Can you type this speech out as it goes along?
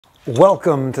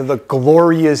Welcome to the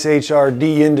glorious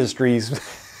HRD Industries.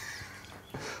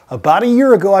 About a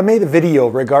year ago, I made a video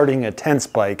regarding a tent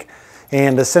spike,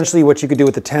 and essentially what you could do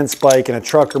with a tent spike and a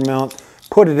trucker mount,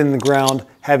 put it in the ground,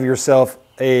 have yourself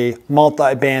a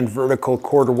multi-band vertical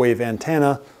quarter wave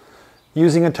antenna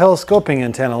using a telescoping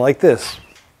antenna like this.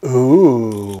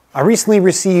 Ooh. I recently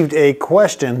received a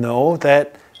question though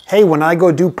that, hey, when I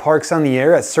go do parks on the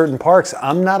air at certain parks,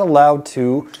 I'm not allowed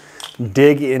to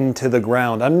dig into the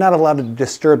ground. I'm not allowed to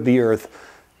disturb the earth,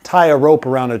 tie a rope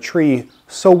around a tree.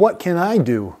 So what can I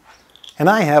do? And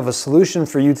I have a solution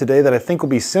for you today that I think will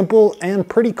be simple and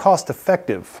pretty cost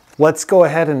effective. Let's go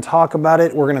ahead and talk about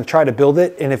it. We're gonna try to build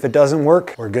it, and if it doesn't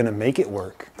work, we're gonna make it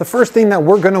work. The first thing that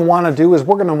we're gonna wanna do is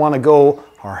we're gonna wanna go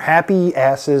our happy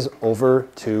asses over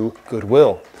to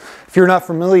Goodwill. If you're not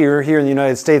familiar, here in the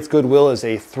United States, Goodwill is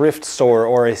a thrift store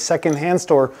or a secondhand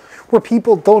store where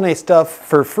people donate stuff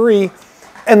for free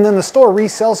and then the store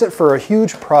resells it for a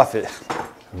huge profit.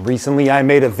 Recently, I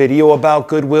made a video about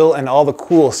Goodwill and all the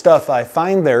cool stuff I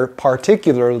find there,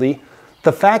 particularly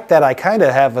the fact that I kind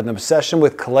of have an obsession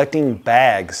with collecting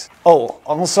bags. Oh,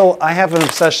 also, I have an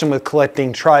obsession with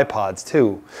collecting tripods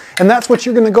too. And that's what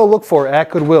you're gonna go look for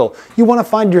at Goodwill. You wanna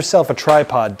find yourself a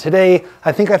tripod. Today,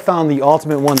 I think I found the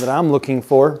ultimate one that I'm looking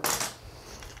for.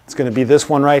 It's gonna be this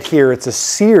one right here. It's a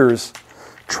Sears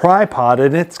tripod,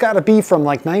 and it's gotta be from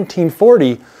like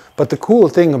 1940. But the cool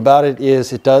thing about it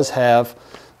is it does have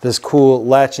this cool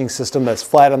latching system that's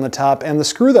flat on the top, and the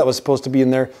screw that was supposed to be in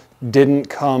there didn't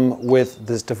come with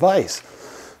this device.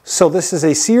 So this is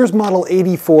a Sears model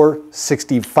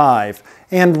 8465,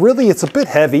 and really it's a bit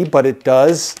heavy, but it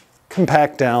does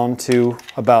compact down to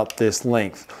about this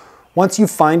length. Once you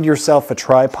find yourself a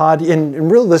tripod,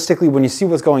 and realistically when you see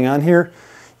what's going on here,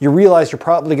 you realize you're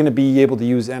probably going to be able to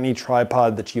use any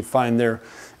tripod that you find there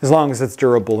as long as it's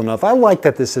durable enough. I like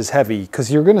that this is heavy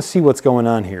because you're going to see what's going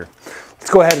on here.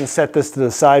 Let's go ahead and set this to the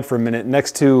side for a minute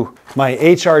next to my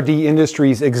HRD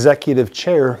Industries executive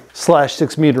chair /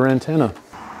 6-meter antenna.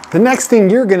 The next thing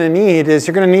you're going to need is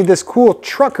you're going to need this cool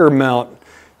trucker mount.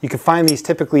 You can find these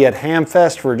typically at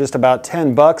Hamfest for just about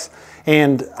 10 bucks.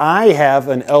 And I have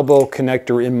an elbow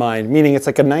connector in mind, meaning it's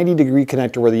like a 90-degree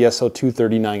connector where the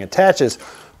SO239 attaches.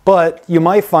 But you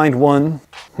might find one,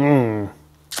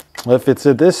 if it's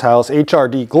at this house,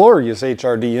 HRD, glorious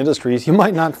HRD Industries, you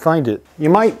might not find it. You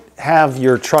might have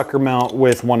your trucker mount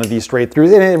with one of these straight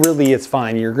throughs, and it's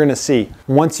fine. You're gonna see.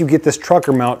 Once you get this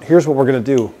trucker mount, here's what we're gonna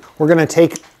do. We're gonna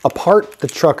take apart the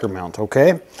trucker mount,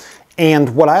 okay?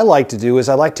 And what I like to do is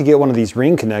I like to get one of these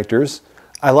ring connectors.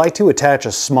 I like to attach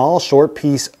a small, short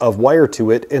piece of wire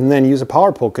to it and then use a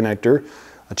power pole connector.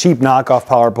 A cheap knockoff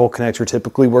power pole connector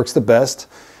typically works the best.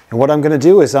 And what I'm going to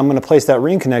do is I'm going to place that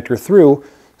ring connector through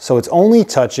so it's only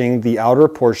touching the outer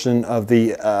portion of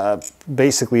the,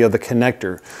 basically of the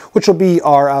connector, which will be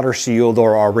our outer shield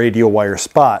or our radial wire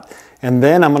spot. And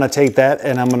then I'm going to take that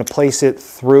and I'm going to place it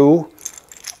through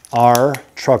our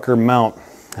trucker mount.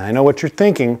 I know what you're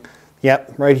thinking.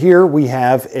 Yep, right here we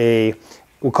have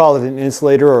we'll call it an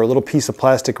insulator or a little piece of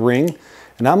plastic ring.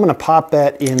 And I'm going to pop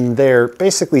that in there,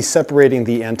 basically separating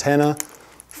the antenna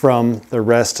from the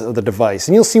rest of the device.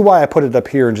 And you'll see why I put it up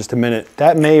here in just a minute.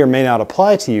 That may or may not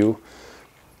apply to you,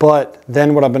 but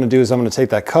then what I'm going to do is I'm going to take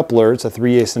that coupler, it's a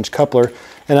 3/8 inch coupler,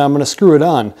 and I'm going to screw it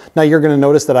on. Now you're going to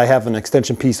notice that I have an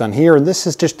extension piece on here, and this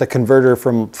is just the converter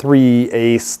from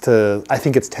 3/8 to, I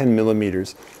think it's 10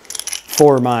 millimeters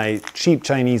for my cheap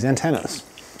Chinese antennas.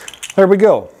 There we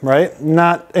go, right?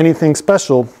 Not anything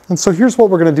special. And so here's what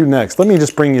we're going to do next. Let me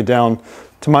just bring you down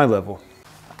to my level.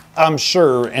 I'm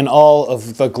sure in all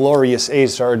of the glorious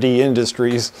HRD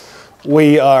Industries,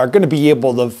 we are going to be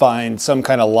able to find some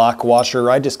kind of lock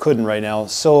washer. I just couldn't right now.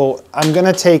 So I'm going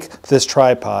to take this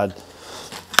tripod,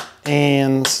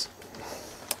 and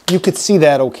you could see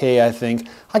that okay, I think.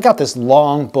 I got this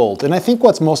long bolt, and I think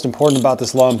what's most important about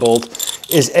this long bolt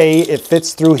is it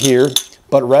fits through here,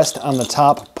 but rests on the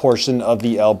top portion of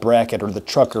the L bracket or the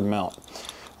trucker mount.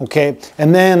 Okay,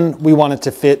 and then we want it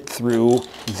to fit through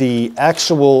the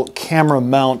actual camera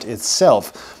mount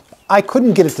itself. I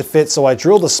couldn't get it to fit, so I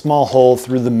drilled a small hole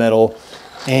through the metal,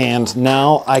 and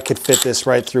now I could fit this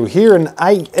right through here. And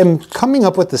I am coming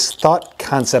up with this thought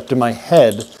concept in my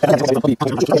head,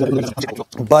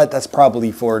 but that's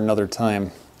probably for another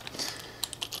time.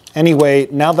 Anyway,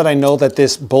 now that I know that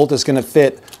this bolt is going to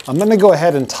fit, I'm going to go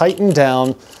ahead and tighten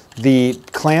down the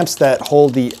clamps that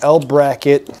hold the L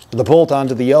bracket, the bolt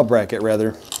onto the L bracket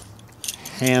rather.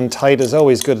 Hand tight is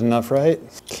always good enough, right?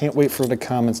 Can't wait for the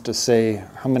comments to say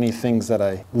how many things that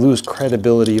I lose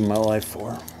credibility in my life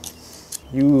for.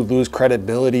 You lose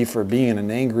credibility for being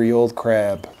an angry old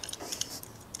crab.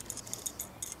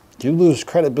 You lose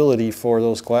credibility for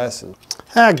those glasses.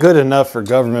 Good enough for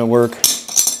government work.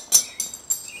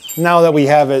 Now that we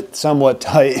have it somewhat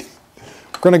tight,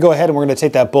 we're gonna go ahead and we're gonna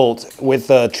take that bolt with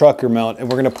the trucker mount and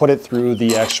we're gonna put it through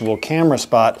the actual camera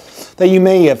spot that you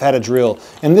may have had a drill.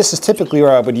 And this is typically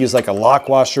where I would use like a lock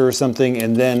washer or something,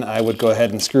 and then I would go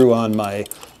ahead and screw on my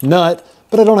nut,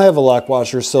 but I don't have a lock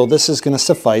washer, so this is gonna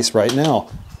suffice right now.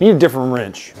 I need a different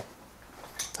wrench.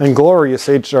 Inglorious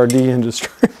HRD Industries.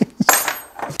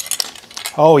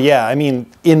 Oh yeah, I mean,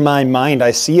 in my mind,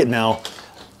 I see it now.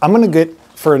 I'm gonna get,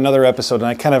 for another episode, and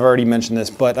I kind of already mentioned this,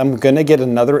 but I'm gonna get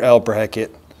another L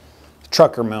bracket,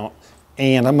 trucker mount,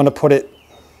 and I'm gonna put it,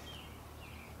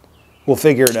 we'll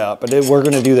figure it out, but we're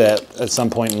gonna do that at some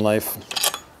point in life.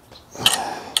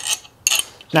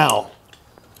 Now,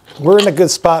 we're in a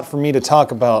good spot for me to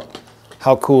talk about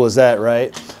how cool is that,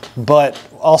 right? But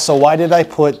also, why did I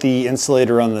put the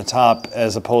insulator on the top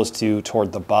as opposed to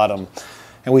toward the bottom?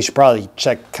 And we should probably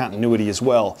check continuity as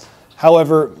well.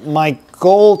 However, my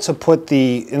goal to put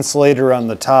the insulator on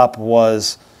the top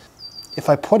was, if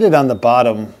I put it on the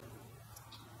bottom,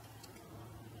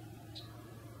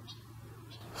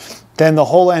 then the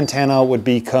whole antenna would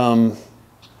become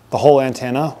the whole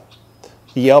antenna.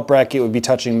 The L bracket would be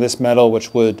touching this metal,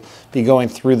 which would be going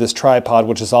through this tripod,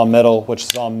 which is all metal, which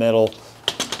is all metal.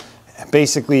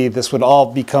 Basically, this would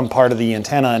all become part of the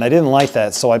antenna, and I didn't like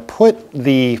that. So I put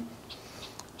the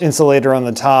insulator on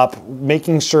the top,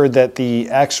 making sure that the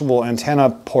actual antenna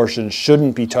portion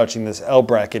shouldn't be touching this L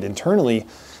bracket internally,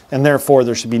 and therefore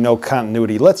there should be no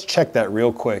continuity. Let's check that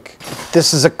real quick.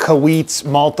 This is a Kawitz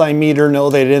multimeter.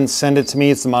 No, they didn't send it to me.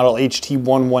 It's the model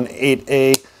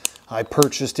HT118A. I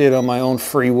purchased it on my own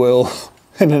free will,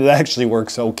 and it actually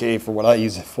works okay for what I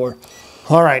use it for.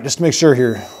 All right, just to make sure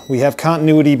here, we have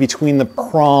continuity between the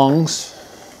prongs,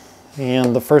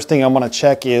 and the first thing I want to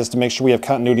check is to make sure we have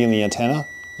continuity in the antenna.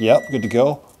 Yep, good to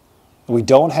go. We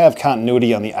don't have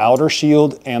continuity on the outer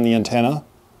shield and the antenna.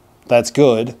 That's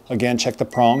good. Again, check the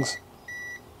prongs.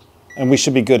 And we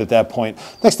should be good at that point.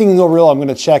 Next thing I'm going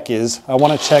to check is, I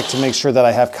want to check to make sure that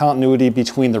I have continuity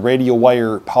between the radial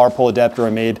wire power pole adapter I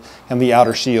made and the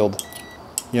outer shield.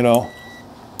 You know.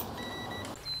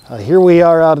 Here we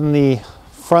are out in the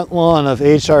front lawn of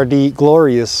HRD,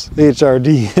 glorious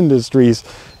HRD Industries.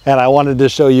 And I wanted to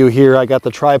show you here, I got the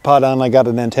tripod on, I got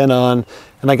an antenna on,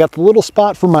 and I got the little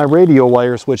spot for my radio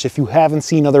wires, which if you haven't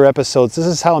seen other episodes, this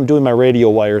is how I'm doing my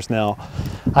radio wires now.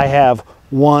 I have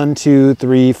 1, 2,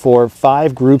 3, 4,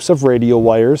 5 groups of radio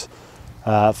wires.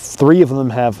 3 of them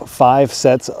have 5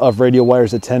 sets of radio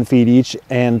wires at 10 feet each,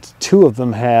 and 2 of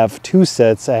them have 2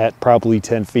 sets at probably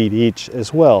 10 feet each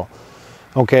as well.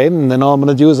 Okay, and then all I'm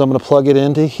going to do is I'm going to plug it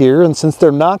into here, and since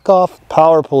they're knockoff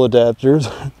power pole adapters,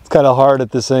 it's kind of hard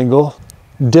at this angle,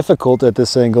 difficult at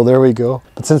this angle, there we go.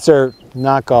 But since they're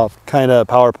knockoff kind of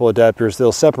power pole adapters,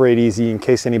 they'll separate easy in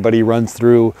case anybody runs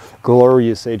through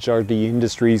glorious HRD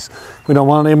Industries. We don't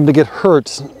want them to get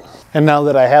hurt. And now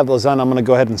that I have those on, I'm going to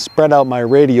go ahead and spread out my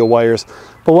radio wires.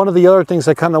 But one of the other things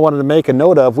I kind of wanted to make a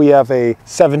note of, we have a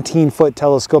 17-foot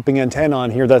telescoping antenna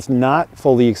on here that's not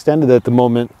fully extended at the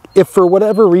moment. If for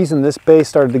whatever reason this base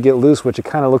started to get loose, which it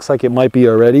kind of looks like it might be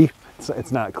already,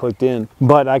 it's not clicked in,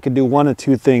 but I could do one of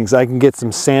two things. I can get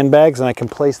some sandbags and I can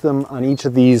place them on each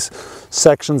of these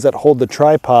sections that hold the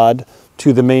tripod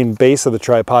to the main base of the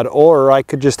tripod, or I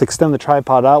could just extend the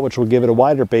tripod out, which will give it a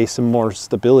wider base and more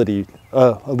stability,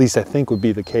 at least I think would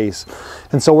be the case.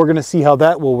 And so we're gonna see how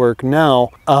that will work now.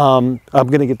 I'm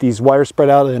gonna get these wires spread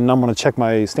out and I'm gonna check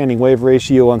my standing wave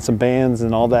ratio on some bands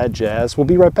and all that jazz. We'll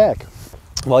be right back.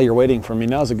 While you're waiting for me,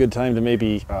 now's a good time to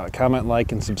maybe comment,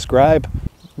 like, and subscribe.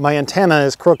 My antenna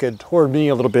is crooked toward me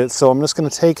a little bit, so I'm just gonna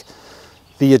take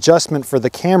the adjustment for the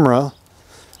camera.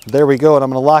 There we go, and I'm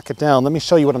gonna lock it down. Let me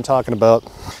show you what I'm talking about.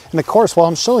 And of course, while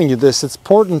I'm showing you this, it's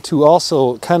important to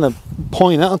also kind of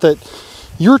point out that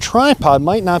your tripod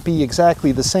might not be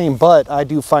exactly the same, but I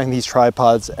do find these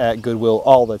tripods at Goodwill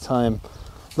all the time,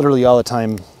 literally all the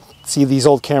time. See, these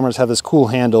old cameras have this cool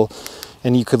handle,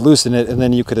 and you could loosen it, and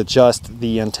then you could adjust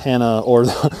the antenna or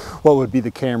what would be the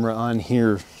camera on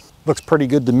here. Looks pretty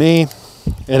good to me.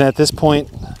 And at this point,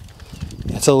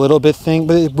 it's a little bit thin,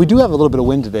 but we do have a little bit of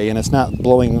wind today, and it's not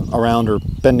blowing around or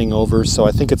bending over, so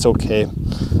I think it's okay.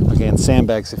 Again,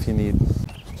 sandbags if you need.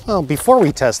 Well, before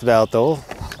we test it out though,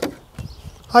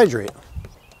 hydrate.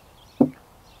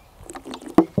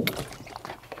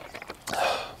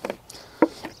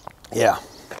 Yeah.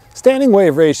 Standing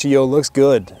wave ratio looks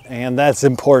good, and that's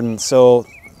important. So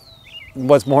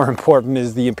what's more important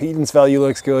is the impedance value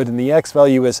looks good, and the X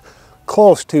value is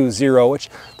close to 0, which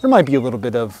there might be a little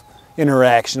bit of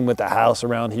interaction with the house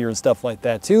around here and stuff like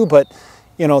that too, but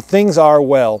you know, things are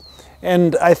well.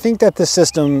 And I think that this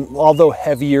system, although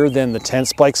heavier than the tent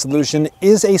spike solution,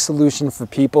 is a solution for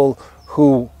people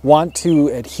who want to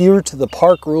adhere to the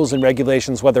park rules and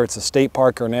regulations, whether it's a state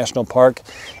park or a national park,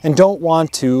 and don't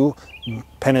want to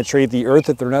penetrate the earth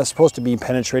if they're not supposed to be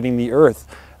penetrating the earth.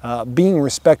 Being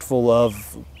respectful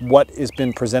of what has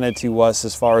been presented to us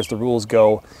as far as the rules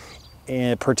go,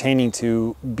 and pertaining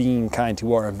to being kind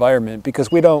to our environment,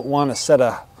 because we don't want to set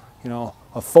a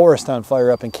forest on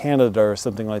fire up in Canada or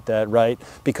something like that, right?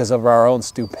 Because of our own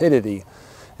stupidity.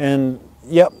 And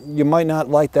yep, you might not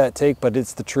like that take, but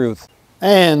it's the truth.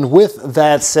 And with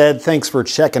that said, thanks for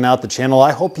checking out the channel.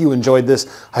 I hope you enjoyed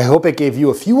this. I hope it gave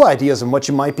you a few ideas on what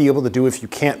you might be able to do if you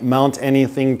can't mount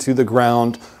anything to the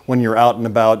ground when you're out and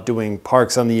about doing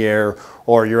parks on the air,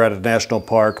 or you're at a national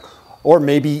park, or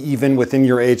maybe even within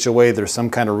your HOA, there's some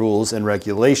kind of rules and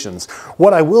regulations.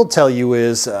 What I will tell you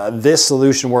is this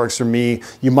solution works for me.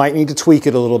 You might need to tweak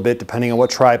it a little bit depending on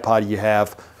what tripod you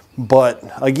have. But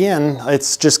again,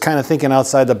 it's just kind of thinking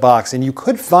outside the box. And you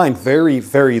could find very,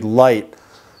 very light,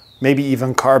 maybe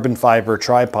even carbon fiber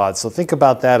tripods. So think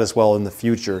about that as well in the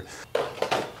future.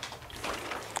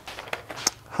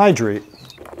 Hydrate.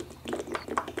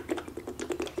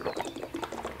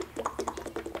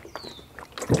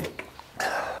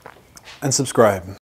 And subscribe.